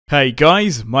Hey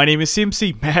guys, my name is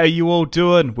Simpzy. How you all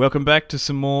doing? Welcome back to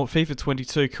some more FIFA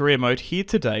 22 career mode here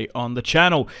today on the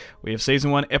channel. We have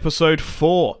Season 1 Episode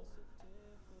 4.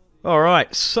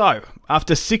 Alright, so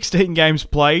after 16 games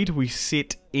played, we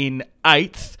sit in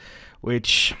 8th,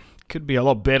 which could be a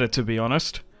lot better to be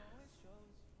honest.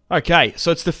 Okay,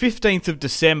 so it's the 15th of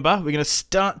December. We're going to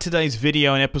start today's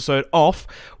video and episode off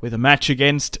with a match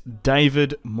against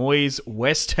David Moyes'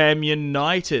 West Ham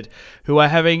United, who are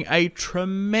having a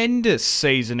tremendous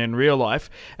season in real life,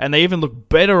 and they even look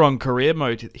better on career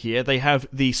mode here. They have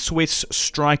the Swiss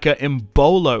striker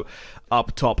Mbolo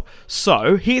up top.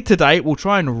 So, here today, we'll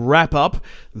try and wrap up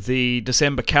the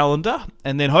December calendar,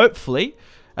 and then hopefully,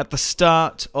 at the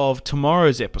start of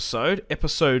tomorrow's episode,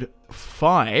 episode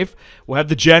 5, we'll have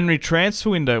the January transfer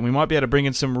window, and we might be able to bring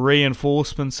in some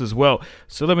reinforcements as well.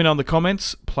 So let me know in the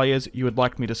comments players you would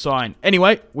like me to sign.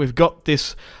 Anyway, we've got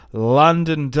this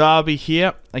London derby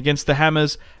here against the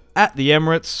Hammers at the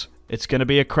Emirates. It's going to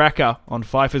be a cracker on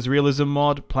Fifers Realism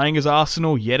mod, playing as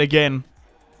Arsenal yet again.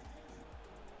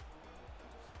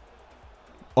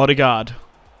 Odegaard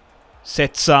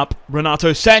sets up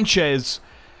Renato Sanchez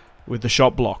with the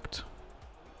shot blocked.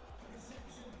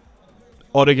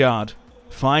 Odegaard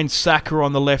finds Saka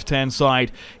on the left-hand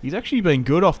side. He's actually been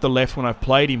good off the left when I've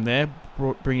played him there,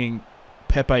 bringing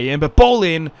Pepe in. But ball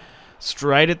in,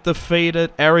 straight at the feet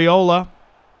at Areola.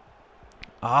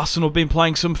 Arsenal have been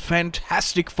playing some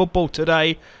fantastic football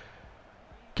today.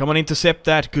 Come on, intercept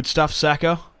that. Good stuff,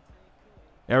 Saka.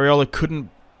 Areola couldn't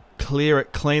clear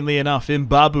it cleanly enough.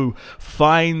 Mbabu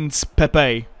finds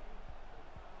Pepe.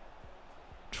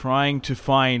 Trying to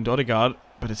find Odegaard,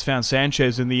 but it's found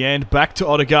Sanchez in the end. Back to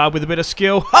Odegaard with a bit of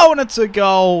skill. Oh, and it's a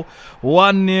goal.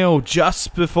 1-0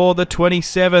 just before the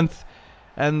 27th.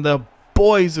 And the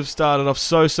boys have started off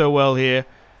so well here.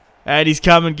 And he's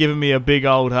come and given me a big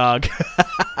old hug.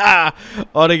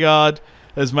 Odegaard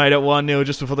has made it 1-0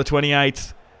 just before the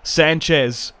 28th.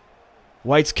 Sanchez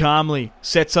waits calmly.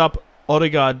 Sets up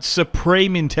Odegaard.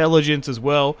 Supreme intelligence as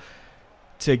well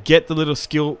to get the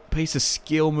little piece of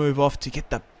skill move off to get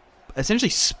the essentially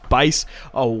space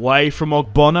away from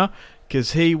Ogbonna,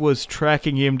 because he was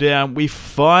tracking him down. We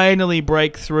finally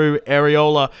break through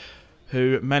Areola,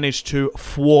 who managed to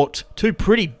thwart two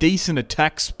pretty decent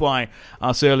attacks by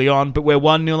us early on, but we're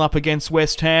 1-0 up against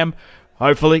West Ham.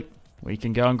 Hopefully we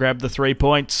can go and grab the 3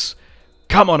 points.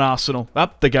 Come on, Arsenal,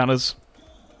 up the Gunners.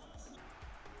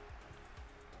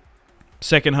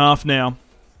 Second half now.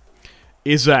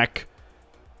 Isaac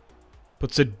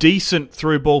puts a decent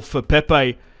through ball for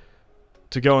Pepe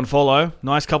to go and follow.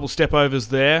 Nice couple step overs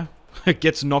there.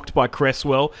 Gets knocked by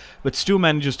Cresswell, but still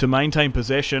manages to maintain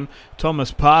possession.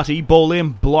 Thomas Partey, ball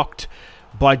in, blocked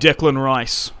by Declan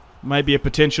Rice. Maybe a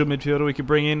potential midfielder we could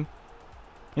bring in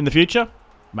the future?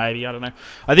 Maybe, I don't know.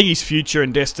 I think his future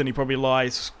and destiny probably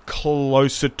lies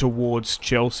closer towards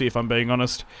Chelsea, if I'm being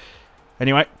honest.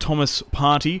 Anyway, Thomas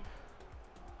Partey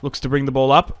looks to bring the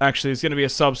ball up. Actually, there's going to be a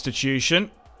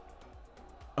substitution.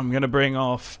 I'm going to bring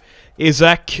off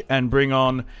Isaac and bring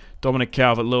on Dominic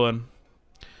Calvert-Lewin.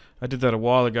 I did that a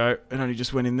while ago and only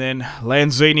just went in then.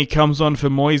 Lanzini comes on for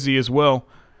Moisey as well.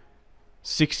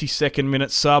 62nd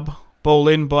minute sub. Ball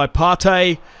in by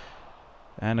Partey.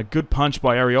 And a good punch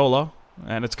by Areola.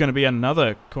 And it's going to be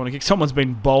another corner kick. Someone's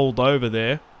been bowled over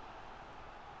there,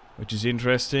 which is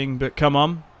interesting, but come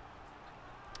on.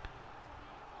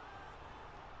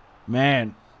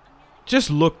 Man, just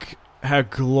look how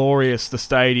glorious the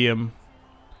stadium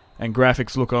and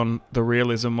graphics look on the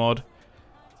Realism mod.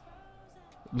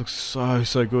 Looks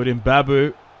so good.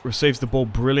 Mbabu receives the ball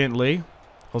brilliantly.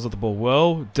 Holds up the ball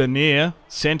well. Denier,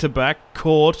 centre back,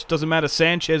 caught. Doesn't matter.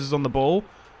 Sanchez is on the ball.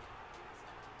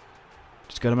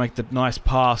 Just got to make the nice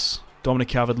pass. Dominic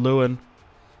Calvert-Lewin.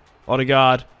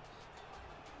 Odegaard.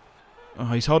 Oh,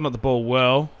 he's holding up the ball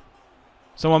well.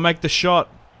 Someone make the shot.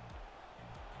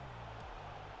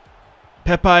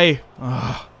 Pepe.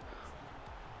 Oh.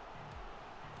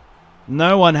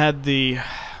 No one had the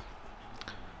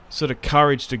sort of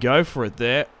courage to go for it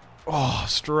there. Oh,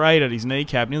 straight at his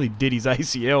kneecap. Nearly did his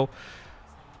ACL.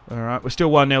 Alright, we're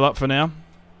still 1-0 up for now.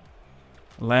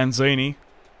 Lanzini.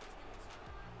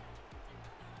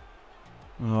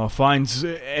 Oh, finds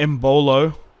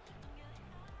Mbolo.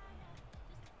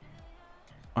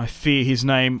 I fear his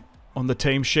name on the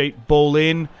team sheet. Ball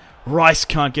in. Rice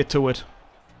can't get to it.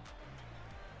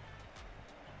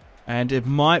 And it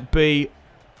might be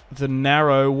the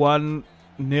narrow 1-0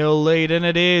 lead, and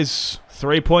it is.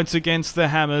 3 points against the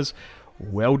Hammers.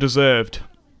 Well deserved.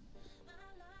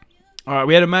 Alright,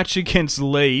 we had a match against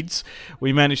Leeds.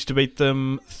 We managed to beat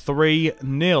them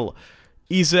 3-0.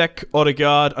 Isaac,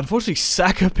 Odegaard. Unfortunately,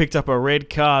 Saka picked up a red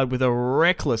card with a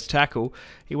reckless tackle.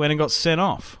 He went and got sent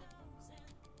off.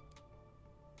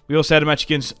 We also had a match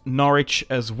against Norwich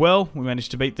as well. We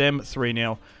managed to beat them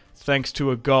 3-0 thanks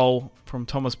to a goal from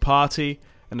Thomas Partey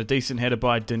and a decent header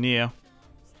by Denier.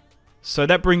 So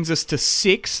that brings us to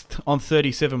 6th on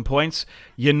 37 points.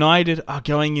 United are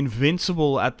going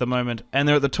invincible at the moment, and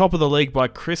they're at the top of the league by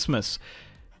Christmas.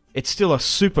 It's still a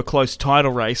super close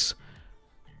title race.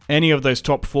 Any of those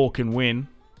top 4 can win.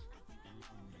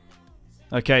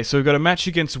 Okay, so we've got a match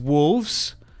against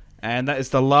Wolves, and that is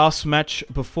the last match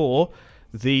before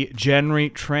the January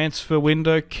transfer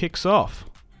window kicks off.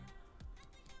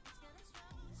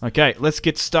 Okay, let's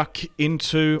get stuck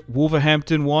into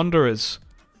Wolverhampton Wanderers.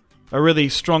 A really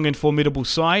strong and formidable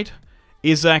side.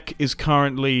 Isaac is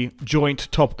currently joint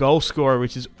top goal scorer,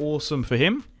 which is awesome for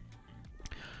him.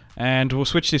 And we'll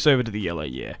switch this over to the yellow,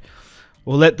 yeah.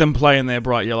 We'll let them play in their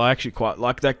bright yellow. I actually quite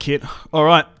like that kit.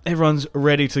 Alright, everyone's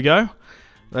ready to go.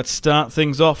 Let's start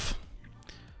things off.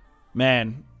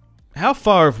 Man, how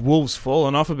far have Wolves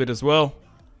fallen off a bit as well?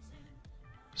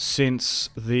 Since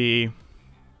the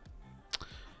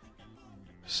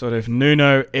sort of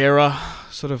Nuno era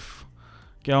sort of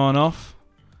going off.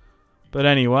 But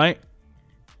anyway,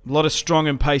 a lot of strong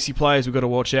and pacey players we've got to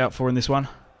watch out for in this one.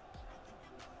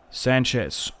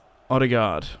 Sanchez,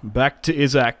 Odegaard, back to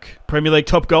Isaac. Premier League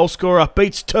top goal scorer,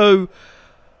 beats 2.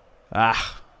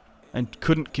 And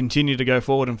couldn't continue to go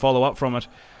forward and follow up from it.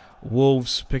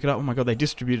 Wolves pick it up. Oh my god, they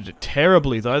distributed it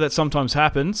terribly though. That sometimes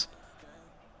happens.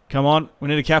 Come on, we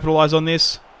need to capitalise on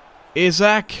this.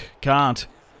 Isaac, can't.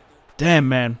 Damn,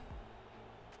 man.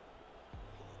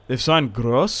 They've signed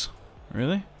Gross.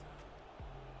 Really?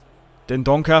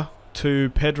 Dendonka to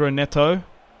Pedro Neto.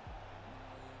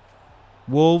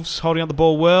 Wolves holding up the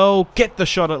ball well. Get the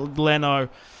shot at Leno.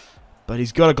 But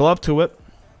he's got a glove to it.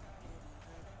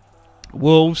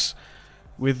 Wolves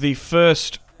with the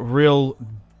first real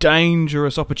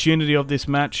dangerous opportunity of this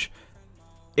match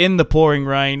in the pouring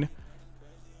rain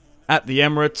at the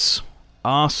Emirates.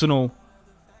 Arsenal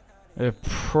have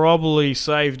probably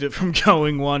saved it from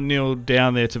going 1-0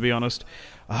 down there, to be honest.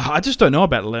 I just don't know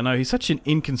about Leno. He's such an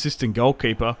inconsistent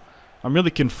goalkeeper. I'm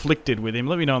really conflicted with him.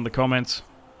 Let me know in the comments.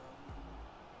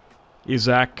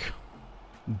 Isaac.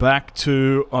 Back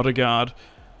to Odegaard.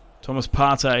 Thomas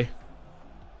Partey.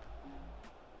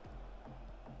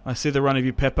 I see the run of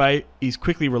you, Pepe. He's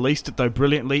quickly released it, though,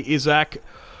 brilliantly. Isaac.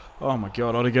 Oh, my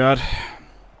God, Odegaard.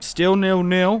 Still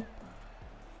 0-0.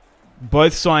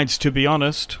 Both sides, to be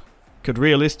honest, could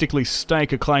realistically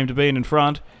stake a claim to being in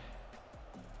front.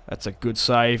 That's a good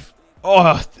save.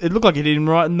 Oh, it looked like it hit him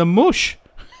right in the mush.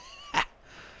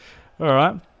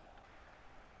 Alright.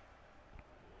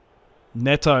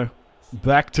 Neto.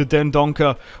 Back to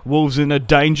Dendonka. Wolves in a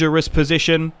dangerous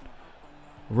position.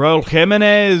 Raul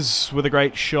Jimenez with a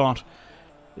great shot.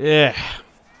 Yeah.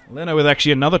 Leno with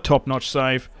actually another top-notch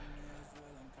save.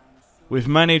 We've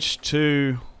managed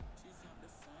to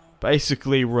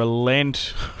basically relent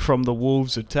from the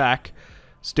Wolves' attack.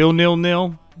 Still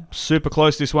 0-0. Super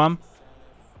close this one.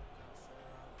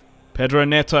 Pedro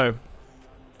Neto.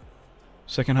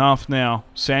 Second half now.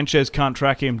 Sanchez can't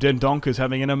track him. Dendonka's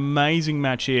having an amazing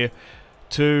match here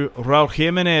to Raul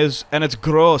Jimenez. And it's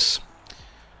Gross.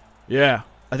 Yeah.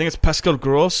 I think it's Pascal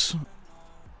Gross.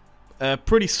 A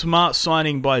pretty smart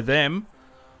signing by them.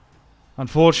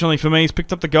 Unfortunately for me, he's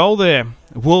picked up the goal there.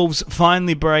 Wolves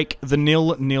finally break the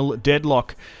 0-0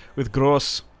 deadlock with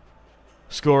Gross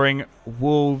scoring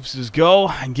Wolves'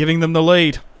 goal and giving them the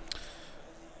lead.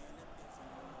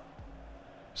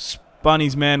 Spun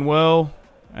his man well,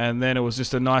 and then it was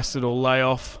just a nice little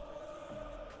layoff.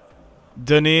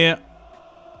 Denier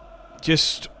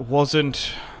just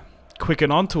wasn't quick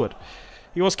onto it.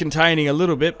 He was containing a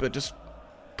little bit, but just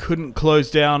couldn't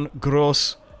close down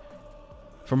Gross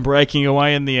from breaking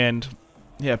away in the end.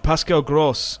 Yeah, Pascal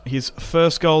Gross, his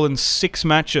first goal in 6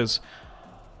 matches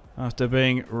after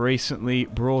being recently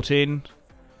brought in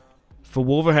for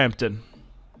Wolverhampton.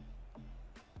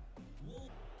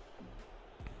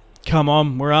 Come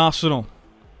on, we're Arsenal.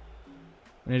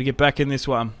 We need to get back in this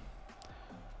one.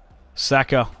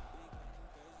 Saka.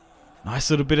 Nice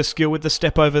little bit of skill with the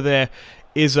step over there.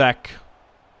 Isaac.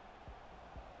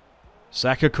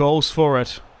 Saka calls for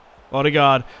it.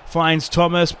 Odegaard finds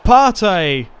Thomas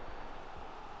Partey.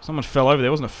 Someone fell over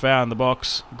there. Wasn't a foul in the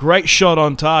box. Great shot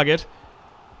on target,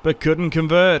 but couldn't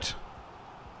convert.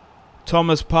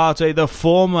 Thomas Partey, the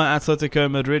former Atletico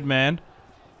Madrid man,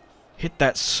 hit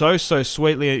that so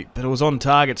sweetly that it was on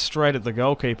target straight at the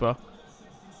goalkeeper.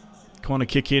 Corner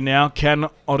kick here now. Can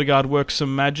Odegaard work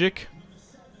some magic?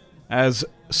 As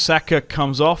Saka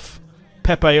comes off.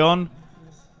 Pepe on.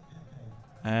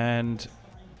 And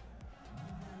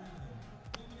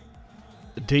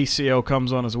DCL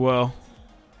comes on as well.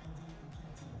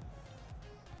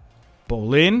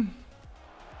 Ball in.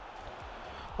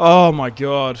 Oh my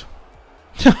god.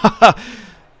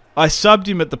 I subbed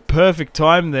him at the perfect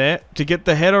time there to get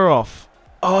the header off.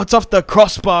 Oh, it's off the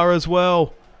crossbar as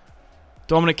well.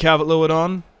 Dominic Calvert-Lewin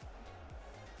on.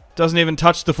 Doesn't even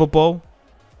touch the football.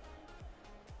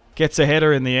 Gets a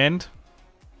header in the end.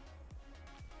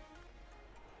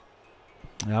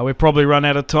 We've probably run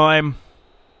out of time.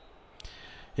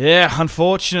 Yeah,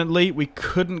 unfortunately, we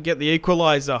couldn't get the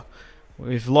equaliser.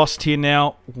 We've lost here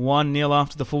now 1-0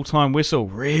 after the full-time whistle.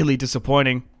 Really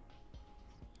disappointing.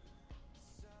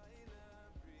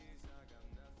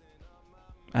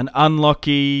 An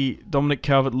unlucky Dominic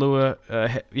Calvert-Lewin.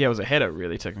 Yeah, it was a header,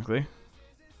 really, technically.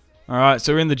 Alright,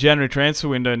 so we're in the January transfer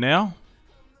window now.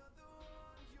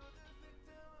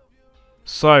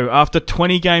 So, after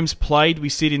 20 games played, we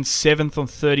sit in 7th on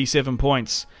 37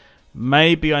 points.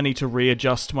 Maybe I need to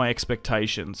readjust my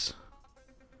expectations.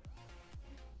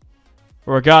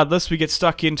 Regardless, we get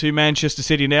stuck into Manchester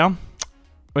City now.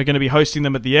 We're going to be hosting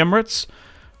them at the Emirates.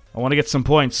 I want to get some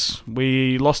points.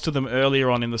 We lost to them earlier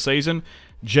on in the season.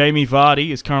 Jamie Vardy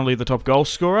is currently the top goal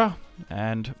scorer.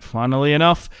 And funnily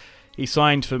enough, he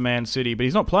signed for Man City. But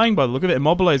he's not playing by the look of it.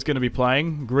 Immobile is going to be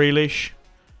playing. Grealish.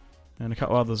 And a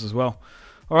couple others as well.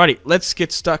 Alrighty, let's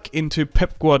get stuck into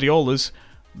Pep Guardiola's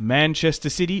Manchester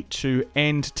City to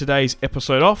end today's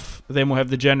episode off. Then we'll have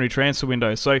the January transfer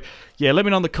window. So, yeah, let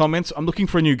me know in the comments. I'm looking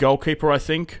for a new goalkeeper, I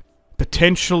think.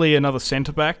 Potentially another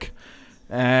centre-back.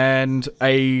 And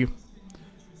a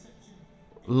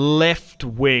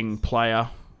left-wing player.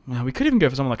 We could even go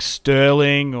for someone like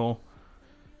Sterling or,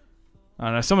 I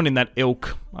don't know, someone in that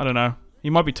ilk. I don't know. He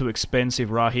might be too expensive,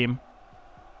 Raheem.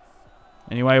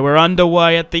 Anyway, we're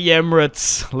underway at the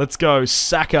Emirates. Let's go.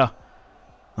 Saka.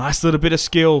 Nice little bit of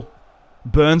skill.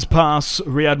 Burns pass.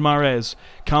 Riyad Mahrez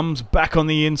comes back on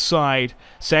the inside.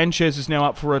 Sanchez is now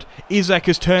up for it. Isak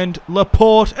has turned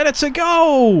Laporte, and it's a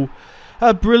goal!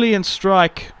 A brilliant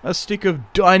strike. A stick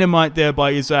of dynamite there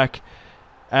by Isak.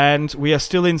 And we are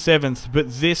still in 7th, but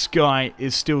this guy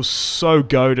is still so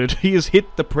goated. He has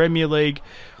hit the Premier League.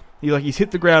 He's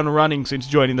hit the ground running since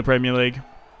joining the Premier League.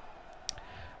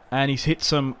 And he's hit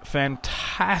some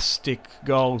fantastic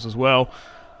goals as well.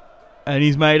 And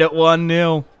he's made it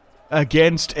 1-0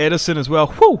 against Edison as well.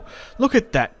 Whew! Look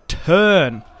at that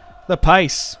turn. The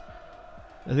pace.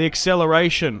 The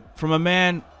acceleration from a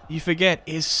man you forget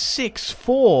is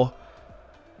 6'4".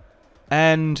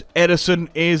 And Edison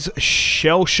is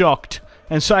shell-shocked.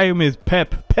 And same with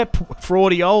Pep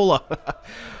Fraudiola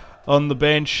on the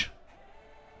bench.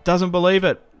 Doesn't believe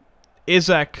it.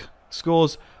 Isak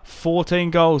scores 14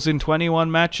 goals in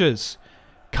 21 matches.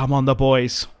 Come on, the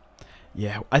boys.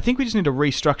 Yeah, I think we just need to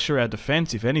restructure our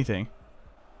defense, if anything.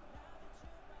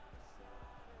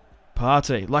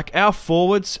 Partey. Like, our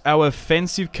forwards, our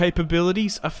offensive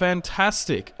capabilities are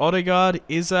fantastic. Odegaard,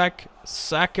 Isak,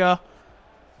 Saka.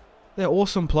 They're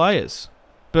awesome players.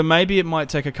 But maybe it might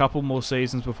take a couple more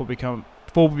seasons before we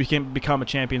can become a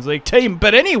Champions League team.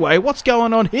 But anyway, what's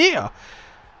going on here?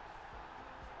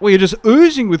 Well, you're just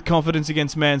oozing with confidence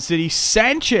against Man City.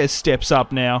 Sanchez steps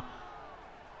up now.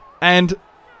 And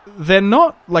they're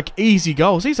not, like, easy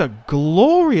goals. These are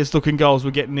glorious looking goals we're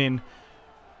getting in.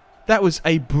 That was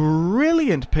a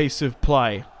brilliant piece of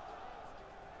play.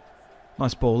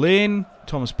 Nice ball in.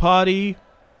 Thomas Partey.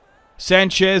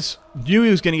 Sanchez knew he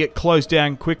was going to get closed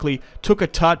down quickly. Took a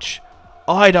touch.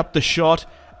 Eyed up the shot.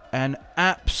 And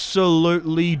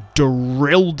absolutely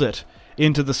drilled it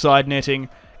into the side netting.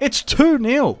 It's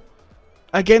 2-0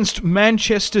 against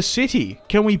Manchester City.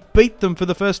 Can we beat them for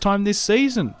the first time this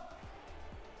season?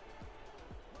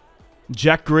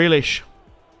 Jack Grealish.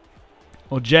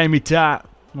 Or Jamie Tart,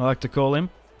 I like to call him.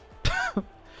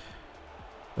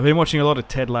 I've been watching a lot of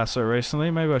Ted Lasso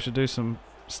recently. Maybe I should do some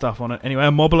stuff on it. Anyway,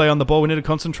 Immobile on the ball. We need to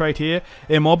concentrate here.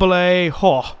 Immobile.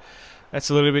 Oh,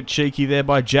 that's a little bit cheeky there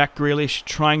by Jack Grealish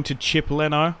trying to chip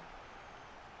Leno.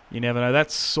 You never know.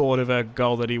 That's sort of a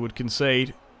goal that he would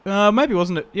concede. Maybe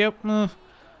wasn't it? Yep.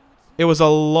 It was a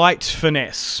light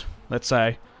finesse, let's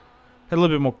say. Had a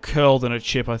little bit more curl than a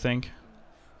chip, I think.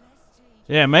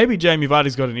 Yeah, maybe Jamie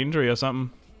Vardy's got an injury or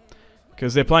something.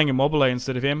 Because they're playing Immobile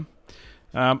instead of him.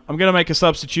 I'm going to make a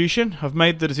substitution. I've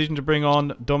made the decision to bring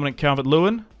on Dominic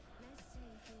Calvert-Lewin.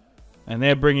 And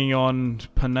they're bringing on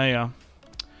Panea.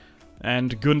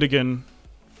 And Gundogan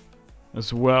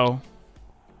as well.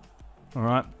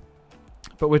 Alright.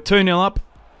 But we're 2-0 up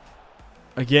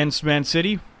against Man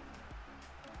City.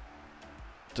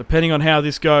 Depending on how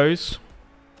this goes,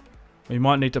 we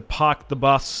might need to park the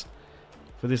bus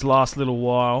for this last little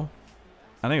while.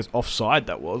 I think it's offside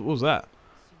that was. What was that?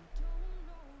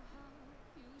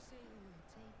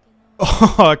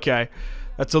 Oh, okay.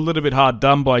 That's a little bit hard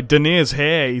done by Danier's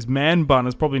hair. His man bun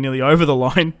is probably nearly over the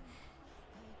line.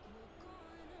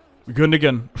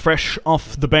 Gundogan, fresh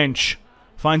off the bench,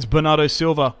 finds Bernardo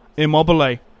Silva.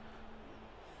 Immobile.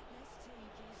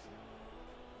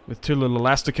 With two little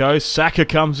elasticos. Saka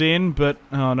comes in, but...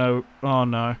 Oh, no. Oh,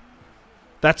 no.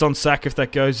 That's on Saka if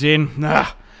that goes in.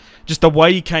 Nah. Just the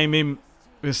way he came in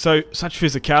with such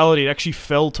physicality, it actually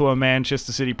fell to a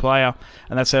Manchester City player.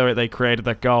 And that's how they created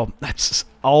that goal. That's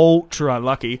ultra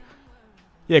unlucky.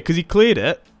 Yeah, because he cleared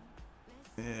it.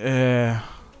 Yeah.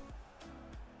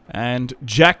 And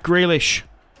Jack Grealish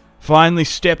finally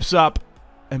steps up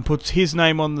and puts his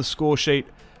name on the score sheet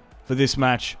for this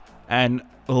match. And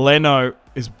Leno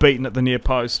is beaten at the near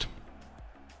post.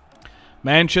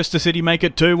 Manchester City make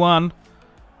it 2-1.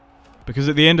 Because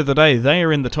at the end of the day, they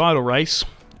are in the title race.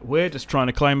 We're just trying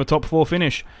to claim a top 4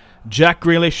 finish. Jack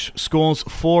Grealish scores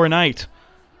 4 and 8.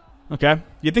 Okay,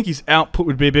 you'd think his output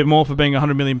would be a bit more for being a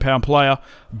 £100 million player,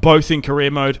 both in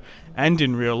career mode and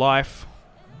in real life.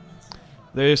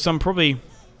 There's some probably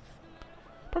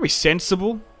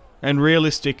sensible and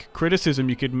realistic criticism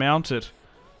you could mount at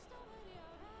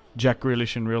Jack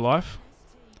Grealish in real life.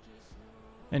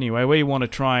 Anyway, we want to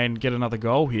try and get another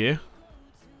goal here.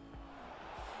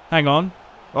 Hang on.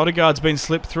 Odegaard's been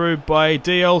slipped through by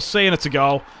DLC and it's a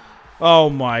goal. Oh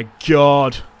my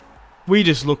god. We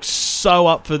just looked so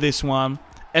up for this one.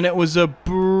 And it was a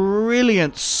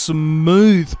brilliant,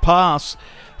 smooth pass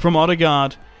from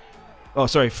Odegaard. Oh,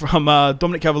 sorry, from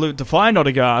Dominic Calvert-Lewin to find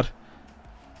Odegaard.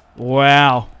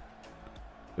 Wow.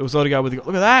 It was Odegaard with the...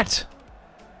 Look at that.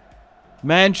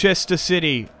 Manchester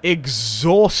City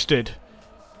exhausted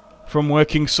from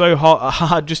working so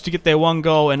hard just to get their one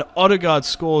goal. And Odegaard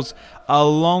scores a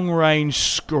long-range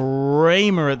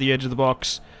screamer at the edge of the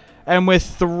box. And we're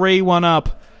 3-1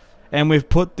 up. And we've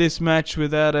put this match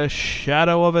without a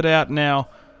shadow of a doubt now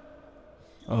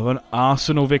of an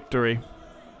Arsenal victory.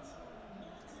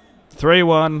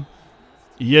 3-1.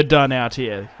 You're done out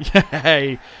here.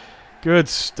 Yay. Good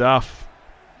stuff.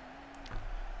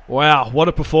 Wow, what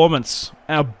a performance.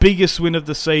 Our biggest win of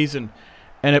the season.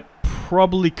 And it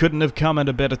probably couldn't have come at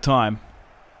a better time.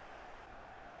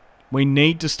 We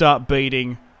need to start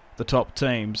beating the top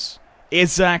teams.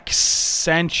 Isak,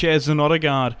 Sanchez and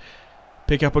Odegaard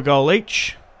pick up a goal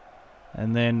each.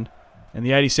 And then in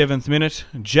the 87th minute,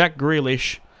 Jack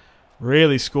Grealish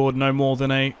really scored no more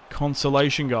than a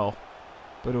consolation goal.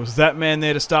 But it was that man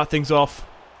there to start things off.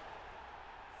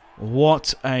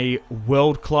 What a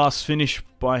world-class finish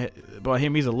by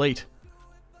him. He's elite.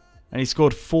 And he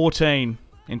scored 14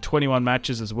 in 21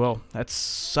 matches as well. That's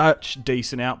such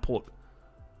decent output.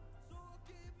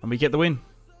 And we get the win.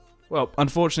 Well,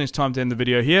 unfortunately, it's time to end the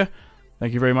video here.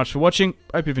 Thank you very much for watching.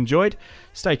 Hope you've enjoyed.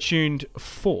 Stay tuned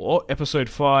for episode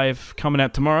 5 coming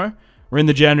out tomorrow. We're in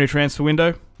the January transfer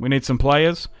window. We need some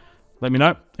players. Let me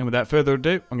know. And without further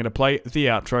ado, I'm going to play the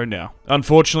outro now.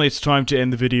 Unfortunately, it's time to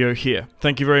end the video here.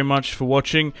 Thank you very much for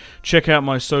watching. Check out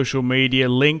my social media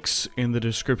links in the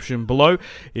description below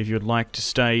if you'd like to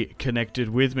stay connected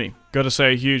with me. Got to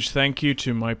say a huge thank you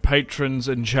to my patrons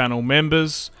and channel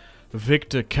members.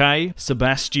 Victor K,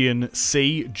 Sebastian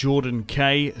C, Jordan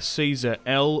K, Caesar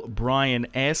L, Brian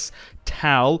S,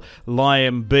 Tal,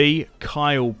 Liam B,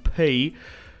 Kyle P,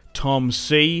 Tom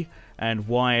C, and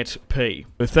Wyatt P.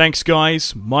 So thanks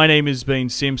guys, my name has been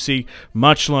Simpzy,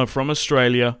 much love from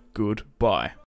Australia, goodbye.